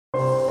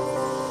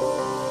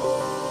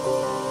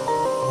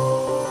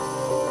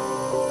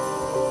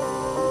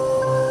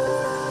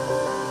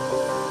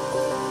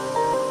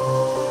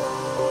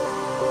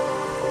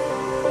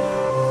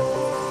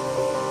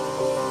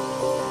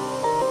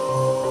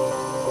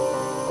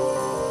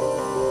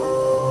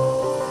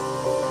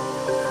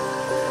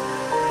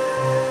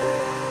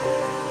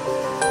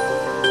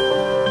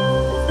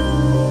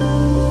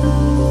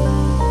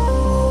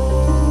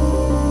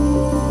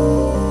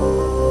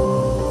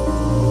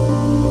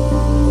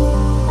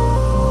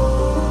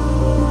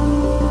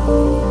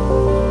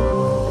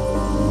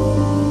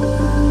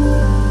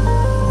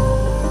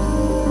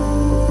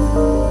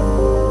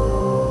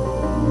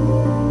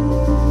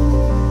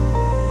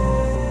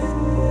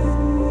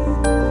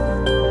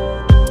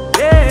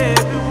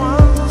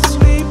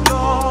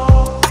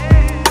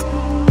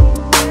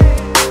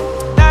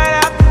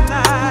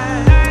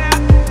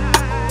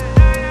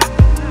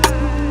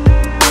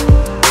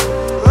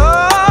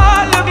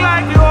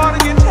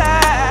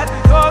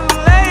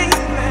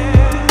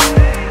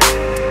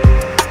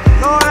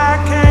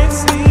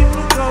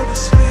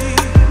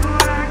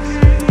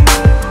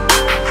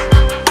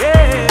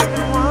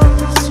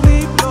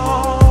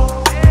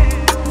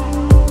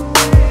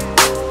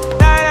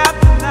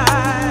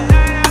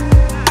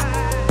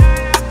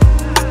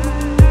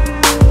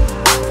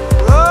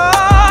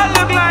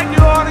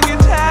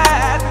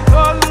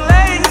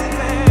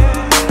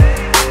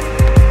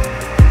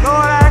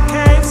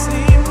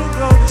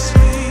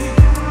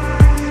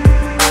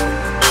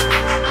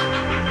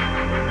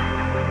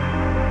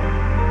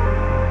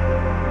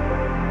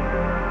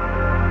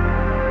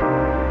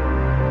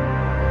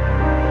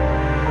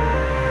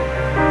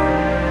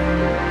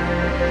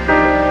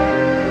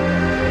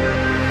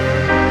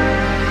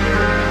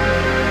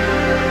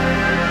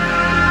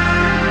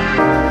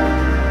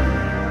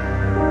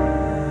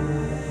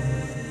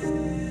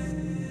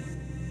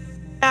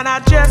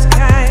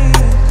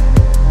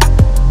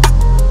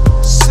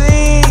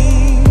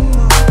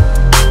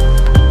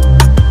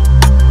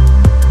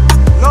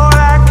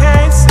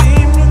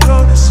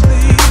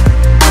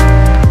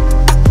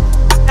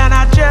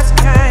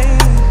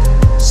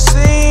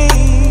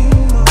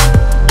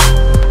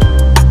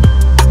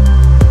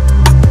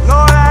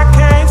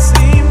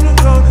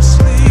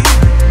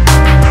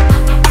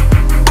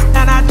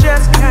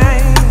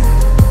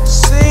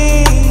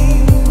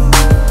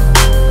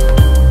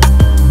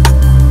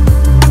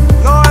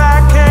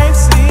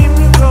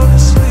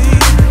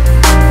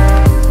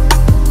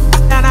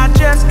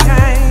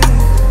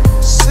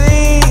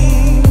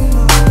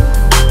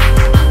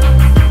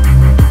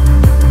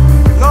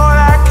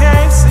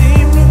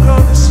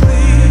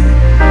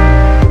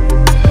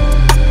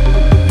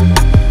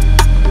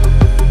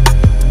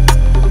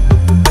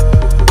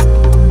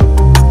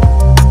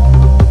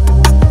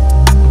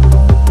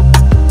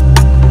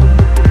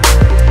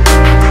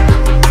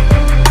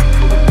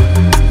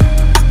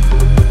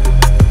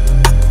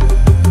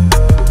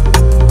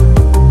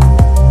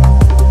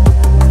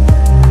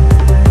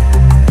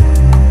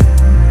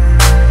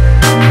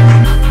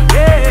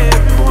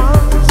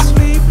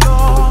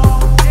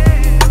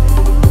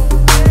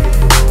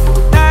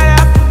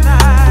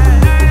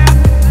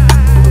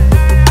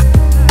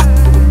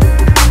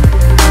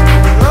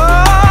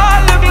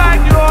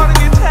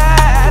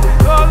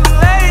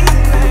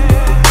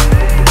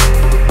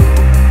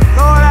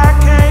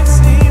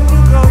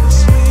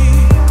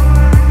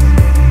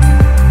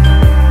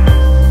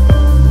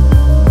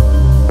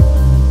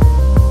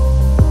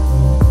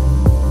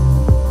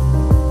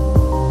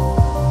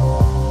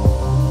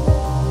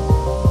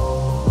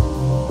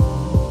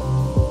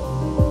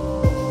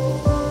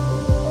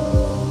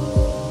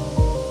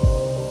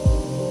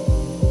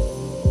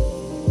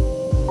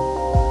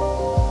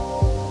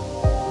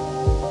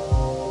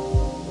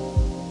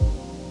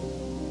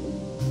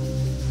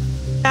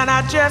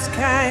just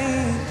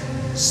can't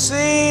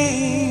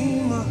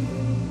seem,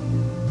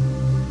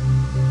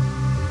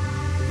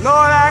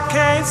 Lord, I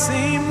can't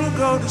seem to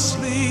go to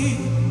sleep,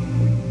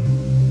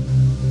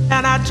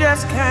 and I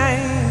just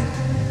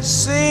can't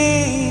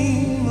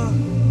seem,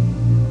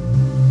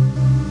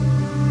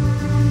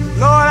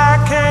 Lord,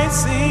 I can't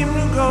seem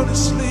to go to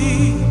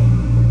sleep.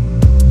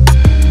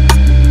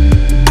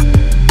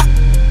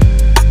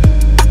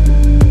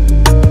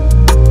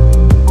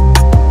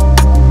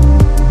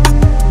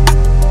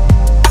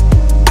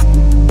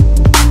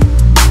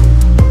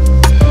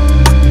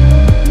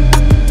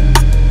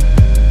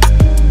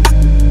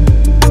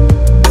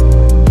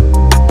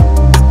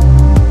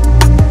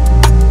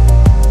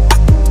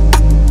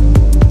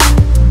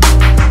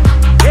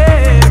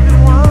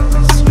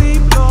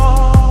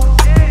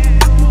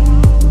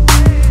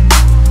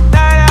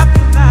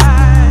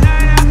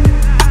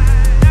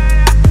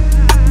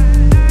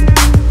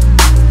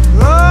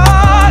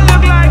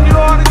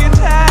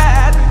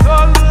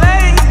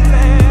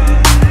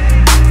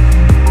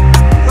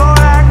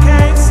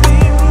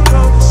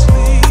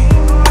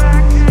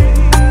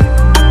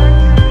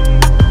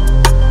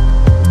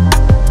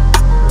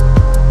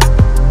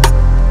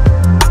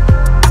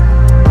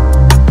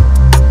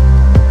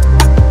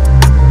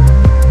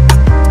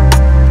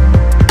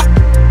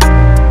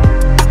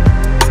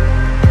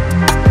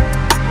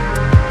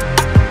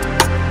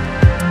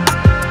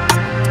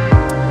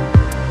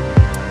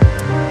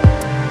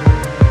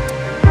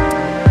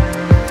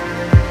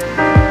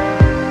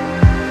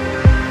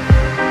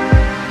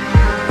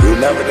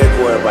 Never did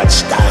worry about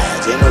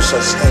styles. Ain't no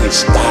such thing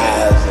as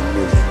styles in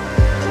music.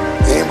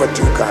 Ain't but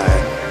two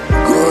kind,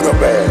 good or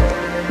bad.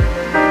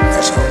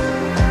 That's all.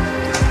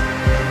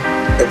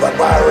 If I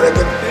buy a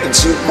record and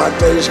suit my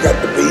taste, got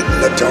the beat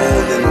and the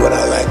tone and what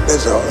I like,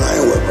 that's all. I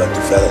ain't worried about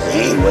the fellas.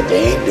 Ain't what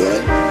they ain't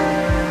doing.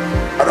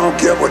 I don't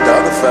care what the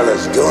other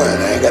fellas doing.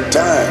 I ain't got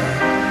time.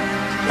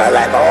 I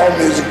like all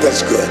music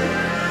that's good.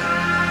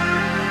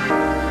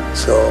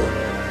 So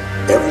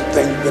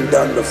everything's been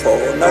done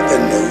before, nothing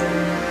new.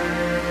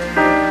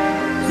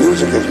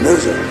 Music is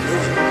music.